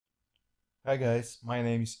Hi guys, my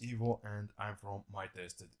name is Ivo and I'm from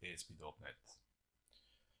mytestedasp.net.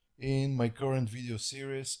 In my current video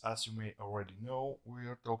series, as you may already know, we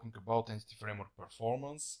are talking about Entity Framework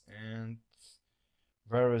performance and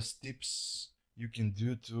various tips you can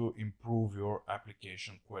do to improve your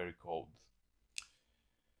application query code.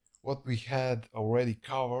 What we had already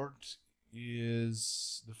covered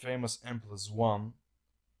is the famous n+1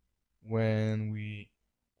 when we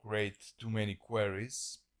create too many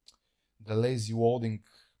queries, the lazy loading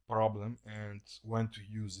problem and when to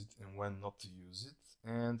use it and when not to use it,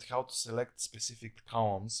 and how to select specific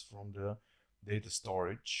columns from the data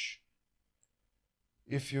storage.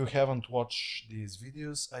 If you haven't watched these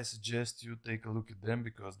videos, I suggest you take a look at them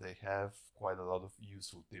because they have quite a lot of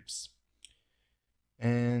useful tips.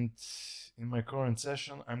 And in my current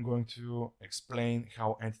session, I'm going to explain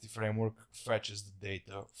how Entity Framework fetches the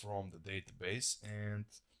data from the database and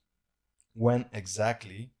when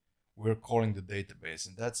exactly we're calling the database.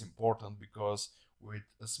 And that's important because with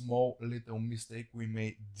a small little mistake we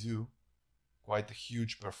may do quite a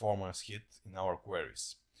huge performance hit in our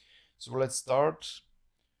queries. So let's start.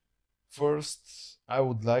 First, I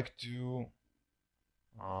would like to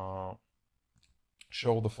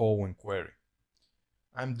show the following query.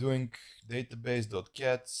 I'm doing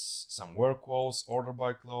database.gets, some where clause, order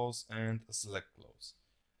by clause, and a select clause.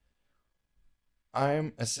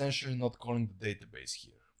 I'm essentially not calling the database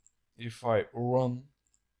here. If I run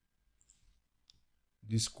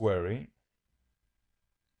this query,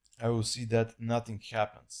 I will see that nothing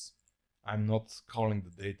happens. I'm not calling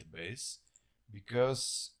the database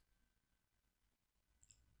because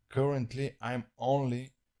currently I'm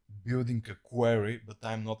only building a query, but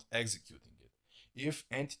I'm not executing it. If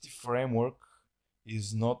Entity Framework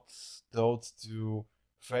is not taught to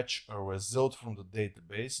fetch a result from the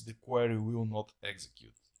database, the query will not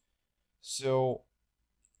execute. So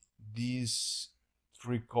these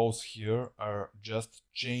three calls here are just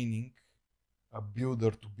chaining a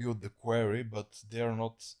builder to build the query, but they are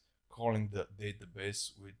not calling the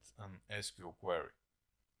database with an SQL query.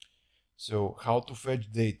 So how to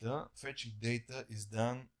fetch data? Fetching data is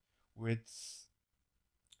done with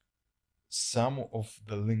some of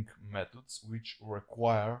the link methods which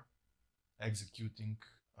require executing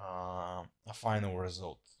a final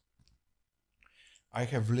result. I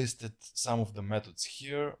have listed some of the methods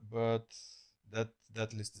here, but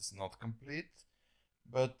that list is not complete.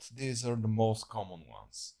 But these are the most common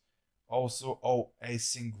ones. Also, all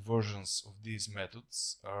async versions of these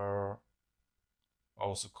methods are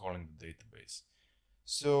also calling the database.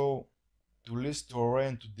 So, to list, to array,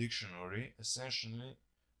 and to dictionary, essentially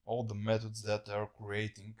all the methods that are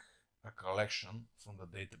creating a collection from the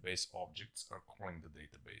database objects are calling the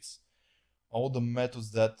database. All the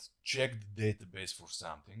methods that check the database for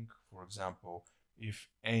something, for example, if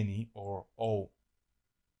any or all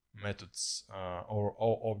methods or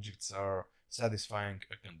all objects are satisfying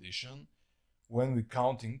a condition, when we're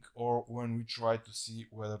counting or when we try to see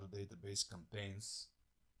whether the database contains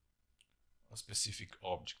a specific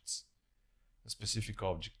object.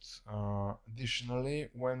 Additionally,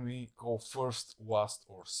 when we call first, last,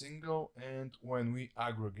 or single, and when we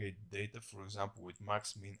aggregate data, for example, with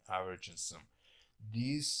max, min, average, and sum,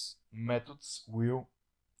 these methods will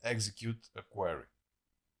execute a query.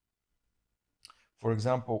 For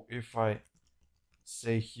example, if I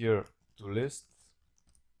say here to list,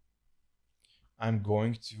 I'm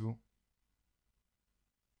going to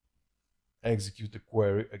execute a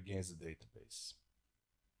query against the database.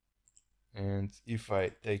 And if I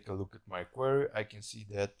take a look at my query, I can see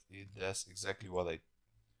that it does exactly what I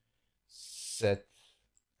said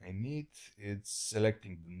I need. It's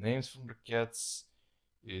selecting the names from the cats,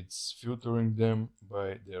 it's filtering them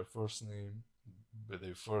by their first name, by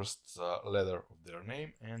the first letter of their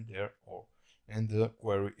name, and the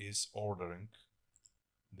query is ordering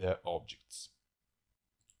their objects.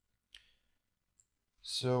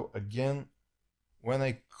 So again, when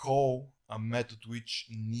I call a method which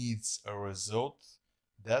needs a result,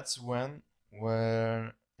 that's where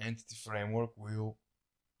Entity Framework will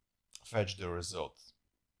fetch the result.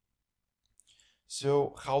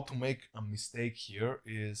 So how to make a mistake here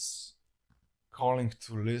is calling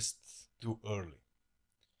to list too early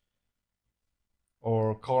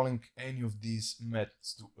or calling any of these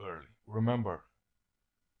methods too early. Remember,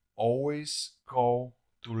 always call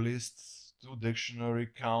to list to dictionary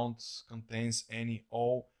count contains any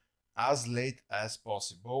all as late as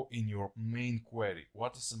possible in your main query.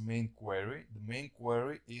 What is a main query? The main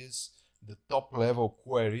query is the top level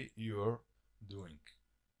query you're doing.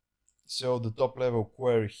 So the top level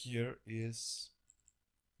query here is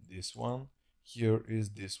this one, here is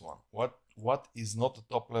this one. What what is not a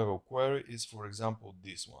top level query is, for example,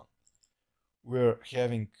 this one. We're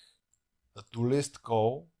having a toList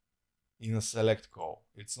call in a select call.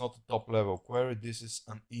 It's not a top level query, this is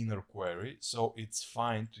an inner query, so it's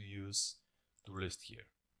fine to use toList here.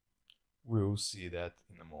 We'll see that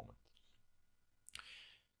in a moment.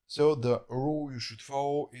 So the rule you should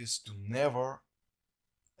follow is to never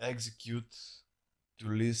execute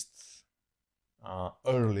toList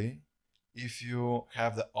early if you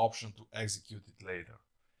have the option to execute it later.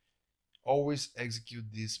 Always execute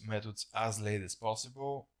these methods as late as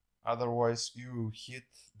possible, otherwise you will hit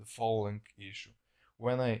the following issue.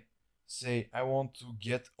 When I say I want to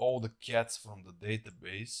get all the cats from the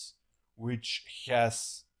database, which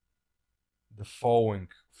has the following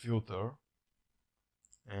filter,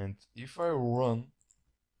 and if I run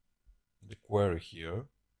the query here,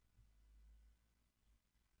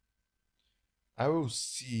 I will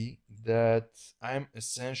see that I'm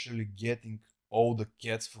essentially getting all the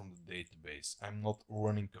cats from the database. I'm not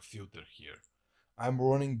running a filter here. I'm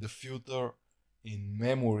running the filter in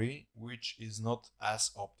memory, which is not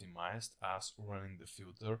as optimized as running the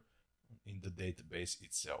filter in the database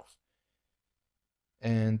itself.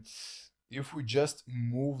 And if we just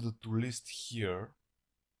move the toList here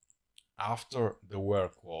after the where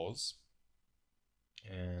clause,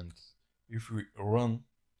 and if we run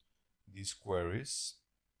these queries,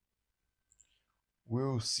 we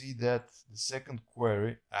will see that the second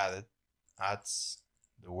query adds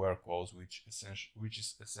the where clause, which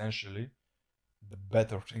is essentially the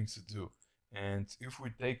better thing to do. And if we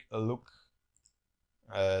take a look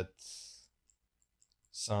at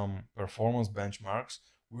some performance benchmarks,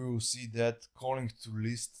 we will see that calling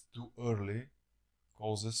toList too early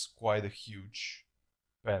causes quite a huge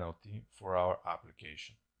penalty for our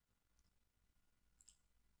application.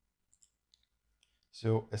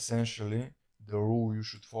 So essentially, the rule you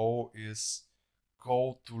should follow is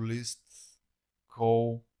call toList,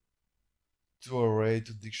 call toArray,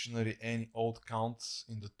 toDictionary, any old counts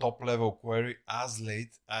in the top level query as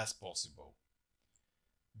late as possible.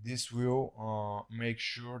 This will make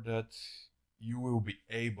sure that you will be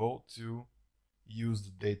able to use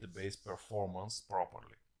the database performance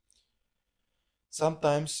properly.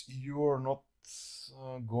 Sometimes you are not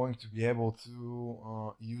going to be able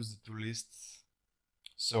to use the toList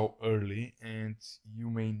so early, and you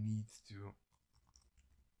may need to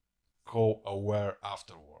call aware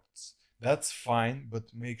afterwards. That's fine,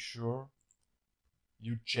 but make sure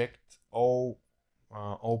you checked all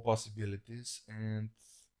possibilities and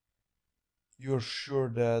you're sure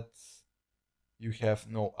that you have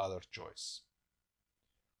no other choice.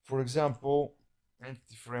 For example,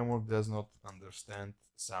 Entity Framework does not understand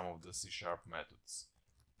some of the C# methods.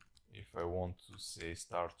 If I want to say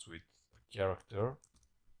starts with a character,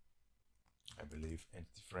 I believe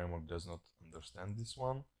Entity Framework does not understand this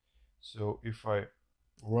one. So if I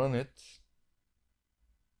run it,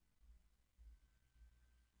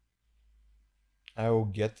 I will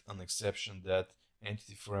get an exception that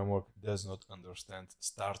Entity Framework does not understand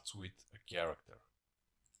starts with a character.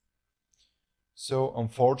 So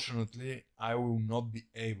unfortunately, I will not be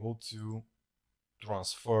able to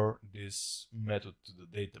transfer this method to the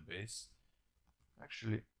database.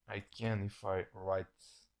 Actually, I can if I write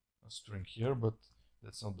a string here, but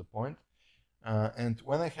that's not the point. And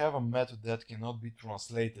when I have a method that cannot be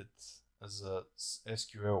translated as a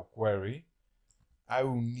SQL query, I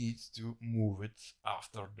will need to move it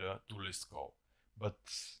after the toList call. But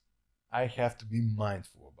I have to be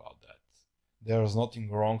mindful about that. There is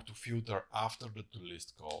nothing wrong to filter after the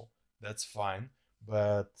toList call. That's fine,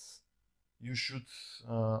 but you should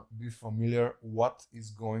be familiar what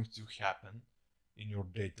is going to happen in your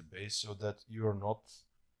database so that you're not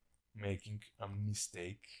making a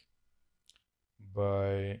mistake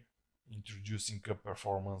by introducing a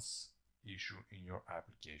performance issue in your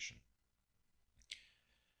application.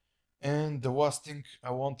 And the last thing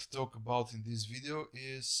I want to talk about in this video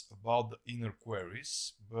is about the inner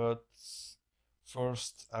queries, but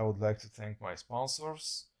first I would like to thank my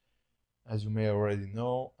sponsors. As you may already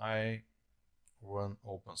know, I run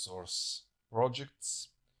open source projects.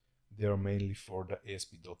 They are mainly for the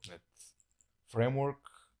ASP.NET framework,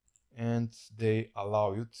 and they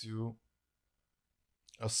allow you to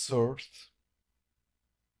assert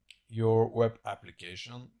your web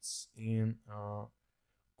applications in a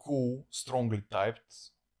cool, strongly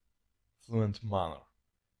typed, fluent manner.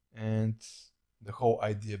 And the whole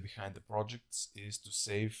idea behind the projects is to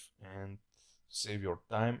save your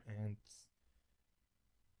time and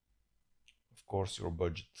of course your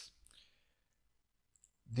budget.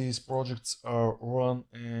 These projects are run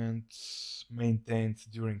and maintained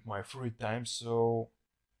during my free time, so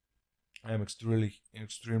I'm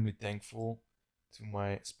extremely thankful to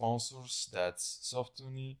my sponsors, that's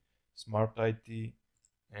Softuni, Smart IT,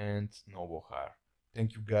 and Noble Hire.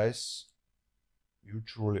 Thank you guys, you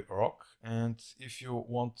truly rock. And if you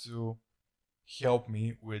want to help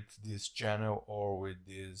me with this channel or with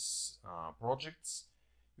these projects,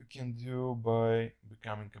 you can do by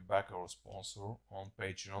becoming a backer or sponsor on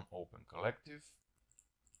Patreon Open Collective.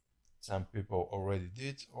 Some people already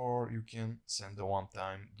did, or you can send a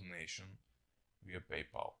one-time donation via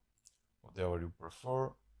PayPal. Whatever you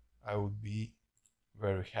prefer, I would be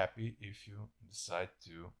very happy if you decide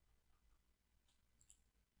to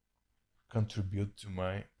contribute to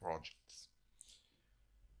my project.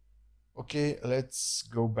 Okay, let's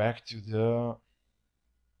go back to the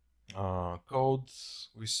code.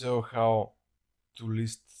 We saw how two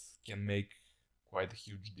lists can make quite a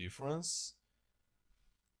huge difference,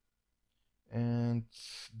 and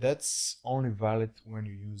that's only valid when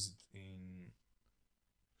you use it in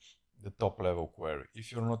the top level query.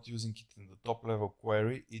 If you're not using it in the top level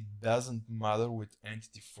query, it doesn't matter with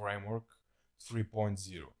Entity Framework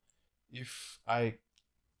 3.0. If I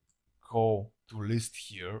call to list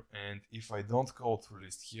here, and if I don't call to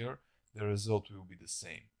list here, the result will be the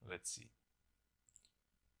same. Let's see.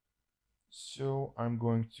 So I'm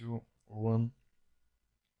going to run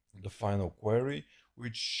the final query,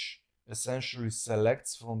 which essentially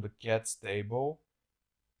selects from the cats table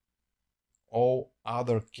all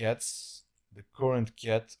other cats the current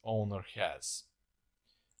cat owner has.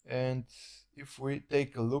 And if we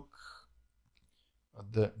take a look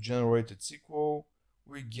at the generated SQL,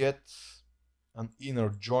 we get an inner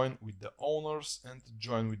join with the owners and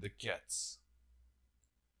join with the cats.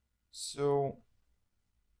 So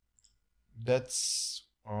that's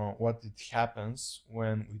what it happens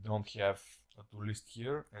when we don't have a to list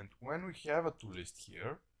here, and when we have a to list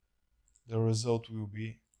here, the result will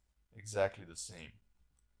be exactly the same.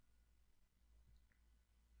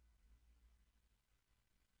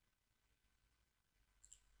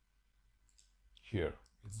 Here,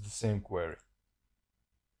 it's the same query.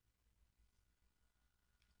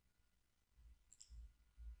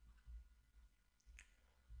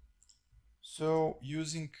 So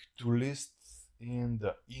using toList in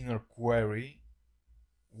the inner query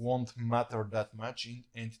won't matter that much in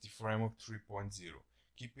Entity Framework 3.0.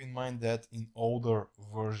 Keep in mind that in older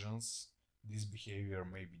versions this behavior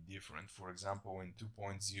may be different. For example, in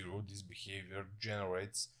 2.0 this behavior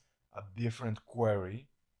generates a different query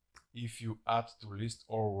if you add toList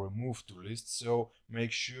or remove toList. So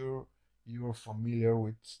make sure you're familiar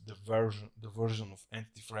with the version of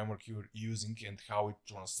Entity Framework you're using and how it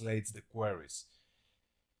translates the queries.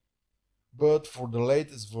 But for the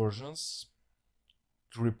latest versions,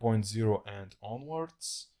 3.0 and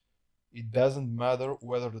onwards, it doesn't matter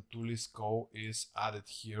whether the toList call is added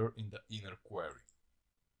here in the inner query.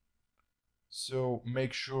 So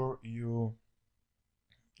make sure you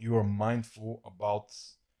are mindful about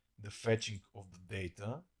the fetching of the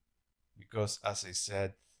data, because as I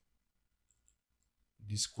said,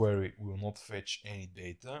 this query will not fetch any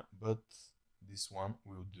data, but this one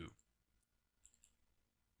will do.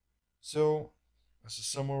 So as a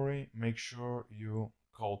summary, make sure you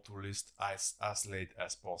call toList as late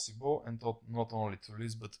as possible, and not only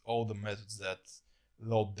toList but all the methods that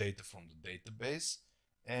load data from the database.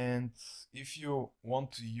 And if you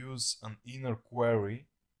want to use an inner query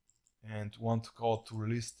and want to call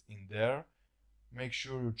toList in there, make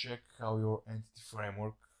sure you check how your Entity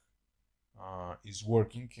Framework is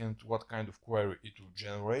working and what kind of query it will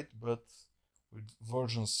generate. But with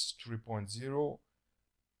versions 3.0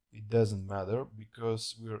 it doesn't matter,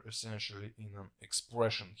 because we're essentially in an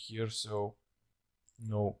expression here, so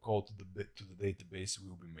no call to the database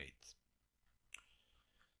will be made.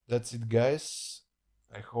 That's it, guys.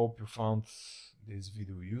 I hope you found this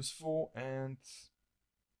video useful, and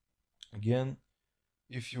again,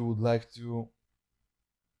 if you would like to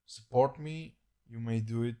support me, you may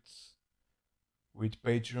do it with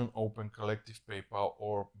Patreon, Open Collective, PayPal,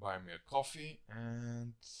 or Buy Me a Coffee.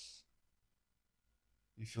 And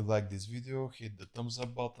if you like this video, hit the thumbs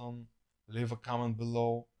up button, leave a comment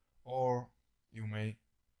below, or you may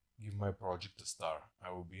give my project a star.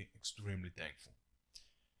 I will be extremely thankful.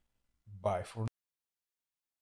 Bye for now.